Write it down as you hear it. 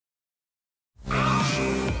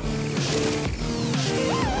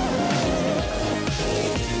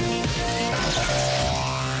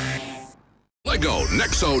Lego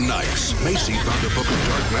Nexo Knights. Macy found a book of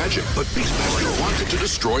dark magic, but Beastmaster wanted to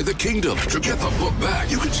destroy the kingdom. To get the book back,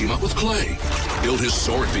 you can team up with Clay, build his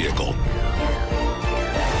sword vehicle,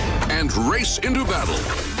 and race into battle.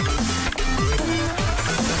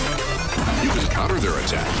 You can counter their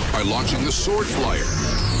attack by launching the sword flyer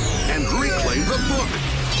and reclaim the book.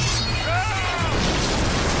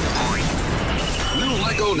 New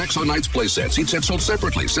Lego Nexo Knights playsets. Each set sold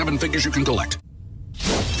separately. 7 figures you can collect.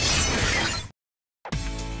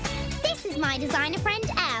 This is my designer friend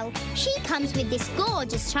Elle. She comes with this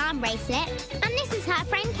gorgeous charm bracelet, and this is her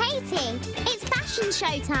friend Katie. It's fashion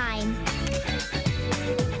show time.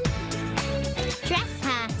 Dress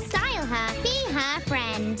her, style her, be her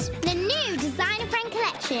friend. The new designer friend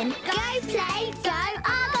collection. Go play, go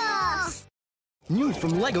Argos! New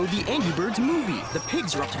from Lego The Angry Birds movie. The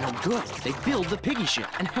pigs are up to no good. They build the piggy ship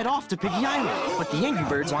and head off to Piggy Island. But the Angry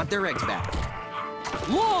Birds want their eggs back.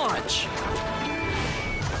 Launch!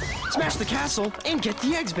 Smash the castle and get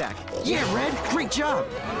the eggs back. Yeah, Red, great job.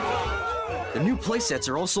 The new playsets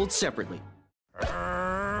are all sold separately.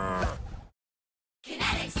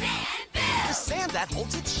 Kinetic sand build. The sand that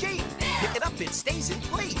holds its shape. Pick it up, it stays in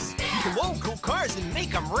place. You can mold cool cars and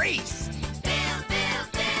make them race.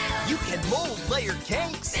 You can mold layered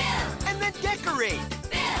cakes and then decorate.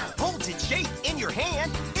 Holds its shape in your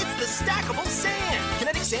hand. It's the stackable sand.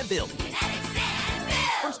 Kinetic Sand Build. Kinetic Sand Build.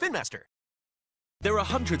 From Spin Master. There are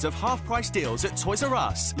hundreds of half-price deals at Toys R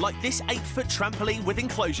Us, like this 8-foot trampoline with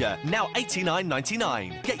enclosure, now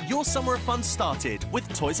 $89.99. Get your summer of fun started with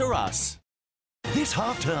Toys R Us. This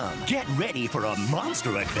half-term, get ready for a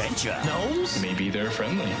monster adventure. Gnomes? Maybe they're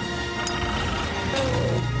friendly.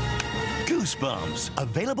 Goosebumps,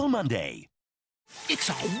 available Monday.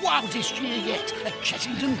 It's our wildest year yet at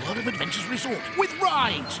Chessington World of Adventures Resort with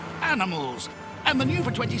rides, animals, and the new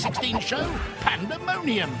for 2016 show,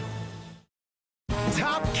 Pandemonium.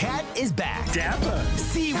 Top Cat is back. Dapper.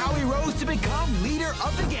 See how he rose to become leader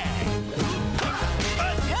of the gang.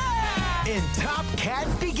 And Top Cat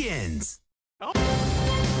begins.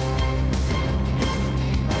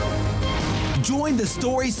 Join the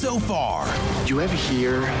story so far. Did you ever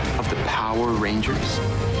hear of the Power Rangers?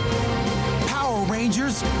 Power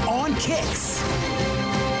Rangers on Kicks.